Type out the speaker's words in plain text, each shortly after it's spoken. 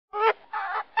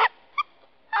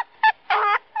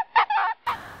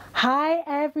Hi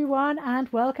everyone and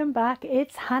welcome back.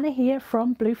 It's Hannah here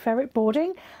from Blue Ferret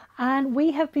Boarding, and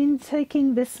we have been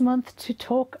taking this month to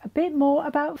talk a bit more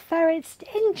about ferrets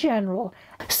in general.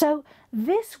 So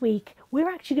this week we're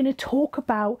actually going to talk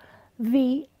about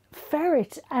the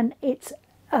ferret and its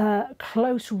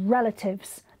close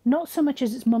relatives. Not so much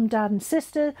as its mum, dad and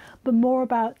sister, but more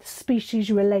about the species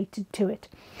related to it.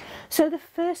 So the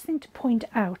first thing to point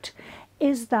out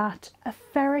is that a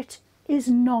ferret is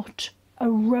not a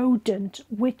rodent,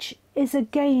 which is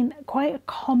again quite a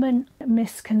common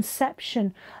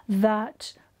misconception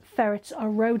that ferrets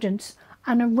are rodents.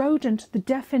 And a rodent, the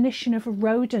definition of a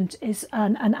rodent is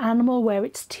an animal where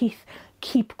its teeth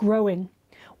keep growing,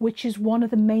 which is one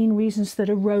of the main reasons that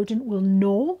a rodent will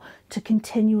gnaw, to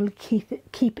continually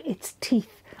keep its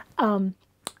teeth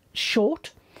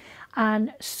short.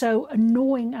 And so a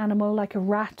gnawing animal like a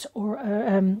rat or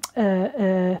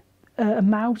a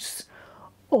mouse,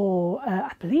 or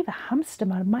I believe a hamster,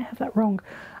 I might have that wrong.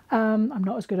 I'm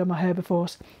not as good on my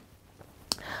herbivores.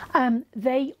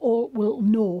 They all will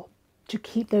gnaw to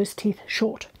keep those teeth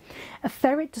short. A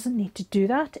ferret doesn't need to do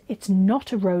that. It's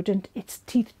not a rodent. Its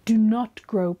teeth do not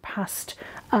grow past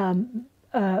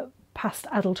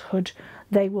adulthood.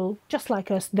 They will, just like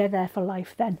us, they're there for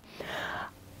life then.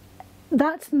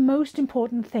 That's the most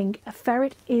important thing. A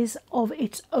ferret is of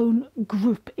its own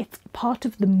group. It's part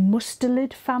of the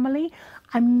mustelid family.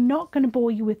 I'm not going to bore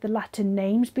you with the Latin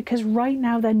names because right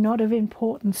now they're not of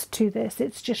importance to this.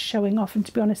 It's just showing off, and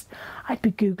to be honest, I'd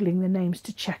be Googling the names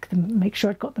to check them, make sure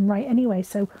I'd got them right anyway,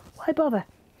 so why bother?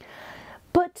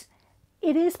 But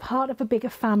it is part of a bigger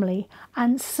family,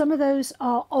 and some of those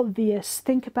are obvious.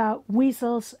 Think about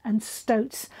weasels and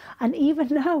stoats, and even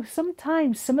now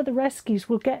sometimes some of the rescues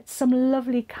will get some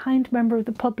lovely kind member of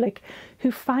the public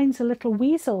who finds a little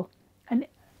weasel, and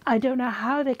I don't know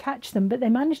how they catch them, but they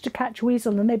manage to catch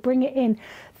weasel and they bring it in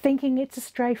thinking it's a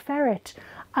stray ferret,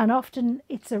 and often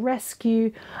it's a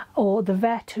rescue or the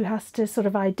vet who has to sort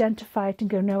of identify it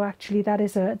and go, no, actually that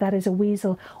is a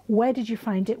weasel. Where did you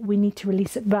find it? We need to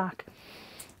release it back.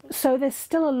 So there's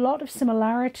still a lot of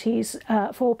similarities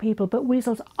for people, but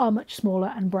weasels are much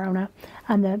smaller and browner,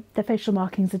 and the facial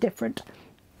markings are different.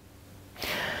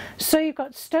 So you've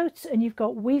got stoats and you've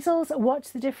got weasels. What's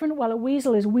the difference? Well, a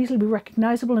weasel is weaselly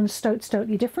recognisable and a stoat's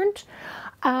totally different.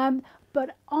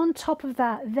 But on top of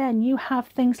that, then you have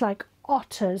things like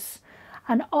otters.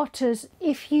 And otters,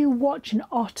 if you watch an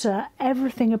otter,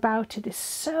 everything about it is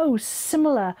so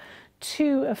similar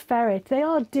to a ferret. They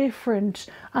are different,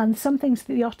 and some things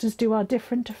that the otters do are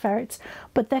different to ferrets,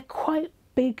 but they're quite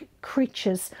big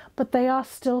creatures, but they are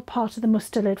still part of the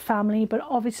mustelid family. But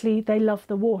obviously they love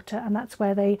the water, and that's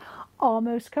where they are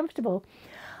most comfortable.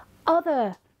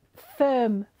 Other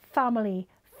firm family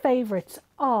favourites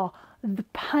are the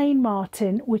pine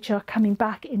marten, which are coming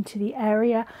back into the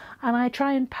area, and I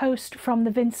try and post from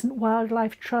the Vincent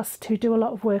Wildlife Trust, who do a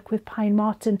lot of work with pine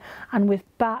marten and with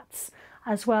bats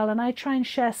as well, and I try and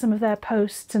share some of their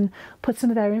posts and put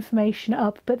some of their information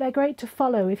up. But they're great to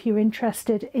follow if you're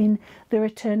interested in the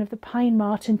return of the pine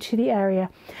marten to the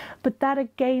area. But that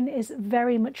again is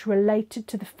very much related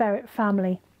to the ferret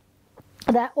family.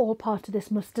 They're all part of this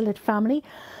mustelid family.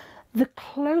 The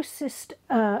closest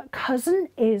cousin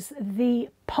is the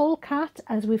polecat,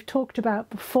 as we've talked about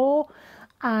before,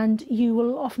 and you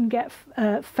will often get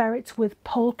ferrets with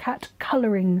polecat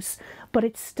colourings, but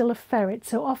it's still a ferret.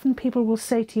 So often people will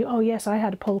say to you, oh yes, I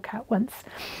had a polecat once,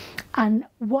 and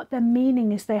what they're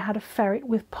meaning is they had a ferret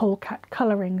with polecat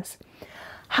colourings.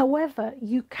 However,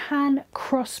 you can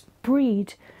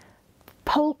crossbreed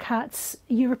polecats,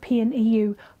 European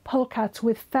EU polecats,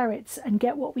 with ferrets and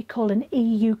get what we call an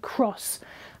EU cross.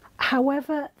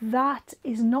 However, that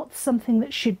is not something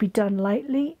that should be done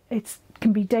lightly. It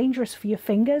can be dangerous for your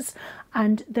fingers,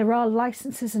 and there are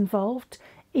licenses involved.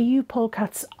 EU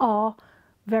polecats are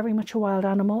very much a wild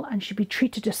animal and should be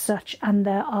treated as such, and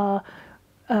there are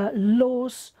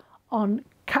laws on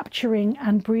capturing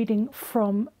and breeding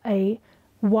from a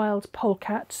wild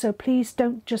polecat. So please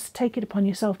don't just take it upon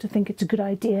yourself to think it's a good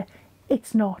idea.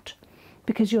 It's not,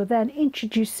 because you're then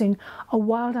introducing a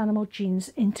wild animal genes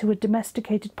into a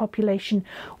domesticated population,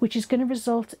 which is going to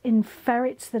result in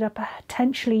ferrets that are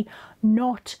potentially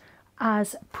not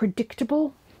as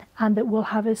predictable and that will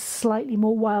have a slightly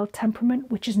more wild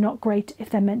temperament, which is not great if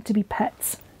they're meant to be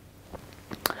pets.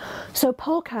 So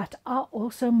polecat are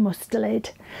also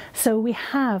mustelid. So we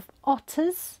have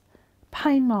otters,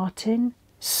 pine marten,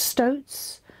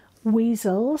 stoats,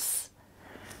 weasels.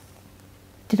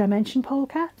 Did I mention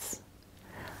polecats?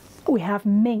 We have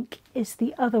mink is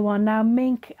the other one. Now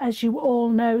mink, as you all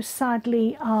know,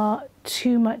 sadly are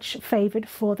too much favoured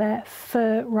for their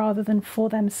fur rather than for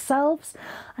themselves.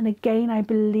 And again, I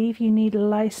believe you need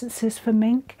licenses for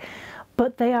mink.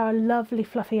 But they are a lovely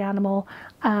fluffy animal,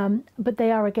 but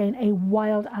they are again a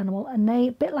wild animal, and they,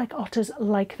 a bit like otters,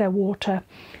 like their water.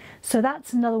 So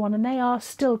that's another one, and they are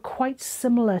still quite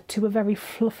similar to a very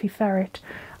fluffy ferret,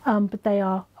 but they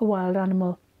are a wild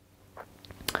animal.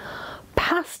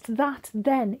 Past that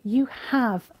then you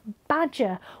have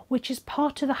badger, which is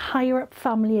part of the higher up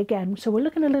family again. So we're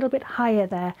looking a little bit higher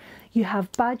there. You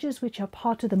have badgers, which are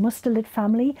part of the mustelid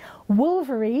family.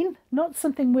 Wolverine, not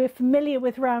something we're familiar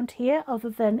with around here other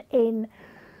than in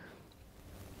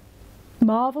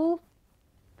Marvel.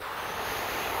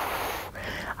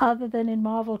 Other than in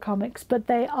Marvel comics, but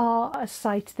they are a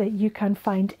sight that you can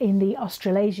find in the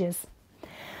Australasias.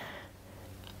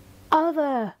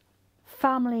 Other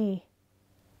family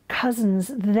cousins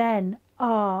then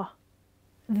are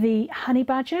the honey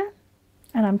badger,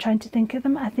 and I'm trying to think of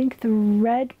them. I think the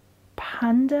red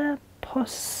panda,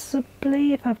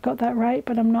 possibly, if I've got that right,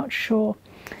 but I'm not sure.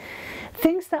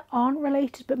 Things that aren't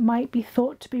related but might be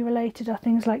thought to be related are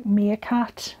things like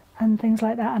meerkat and things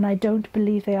like that, and I don't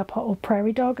believe they are part of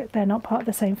prairie dog. They're not part of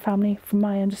the same family from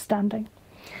my understanding.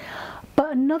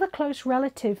 But another close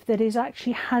relative that is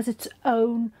actually has its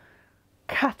own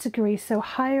category, so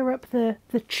higher up the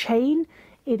chain,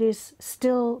 it is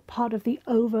still part of the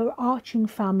overarching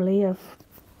family of,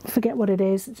 forget what it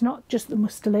is, it's not just the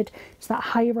mustelid, it's that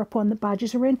higher up one that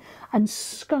badgers are in. And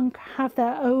skunk have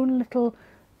their own little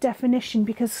definition,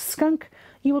 because skunk,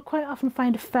 you will quite often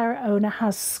find a ferret owner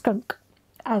has skunk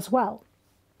as well,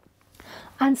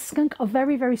 and skunk are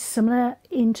very, very similar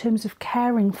in terms of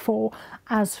caring for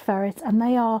as ferrets, and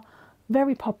they are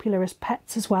very popular as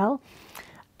pets as well.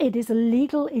 It is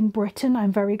illegal in Britain,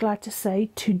 I'm very glad to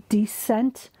say, to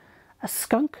descent a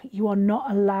skunk. You are not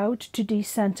allowed to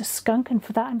descent a skunk, and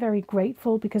for that I'm very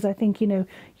grateful, because I think, you know,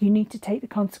 you need to take the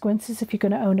consequences if you're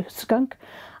going to own a skunk.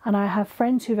 And I have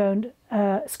friends who've owned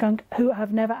a skunk who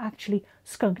have never actually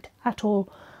skunked at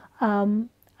all.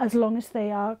 As long as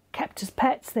they are kept as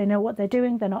pets, they know what they're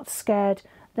doing, they're not scared,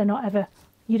 they're not ever,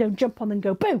 you don't jump on them and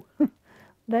go boo.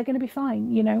 They're going to be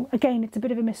fine, you know. Again, it's a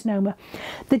bit of a misnomer.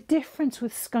 The difference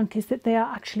with skunk is that they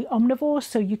are actually omnivores,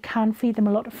 so you can feed them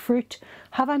a lot of fruit.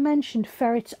 Have I mentioned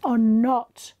ferrets are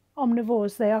not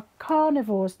omnivores? They are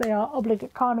carnivores. They are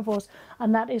obligate carnivores,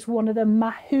 and that is one of the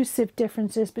massive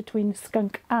differences between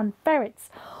skunk and ferrets.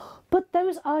 But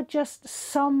those are just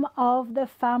some of the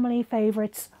family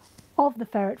favourites of the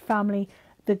ferret family,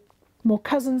 the more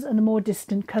cousins and the more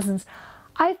distant cousins.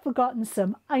 I've forgotten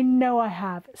some, I know I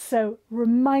have, so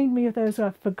remind me of those who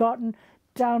I've forgotten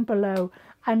down below,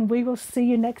 and we will see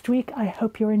you next week. I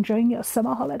hope you're enjoying your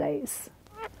summer holidays.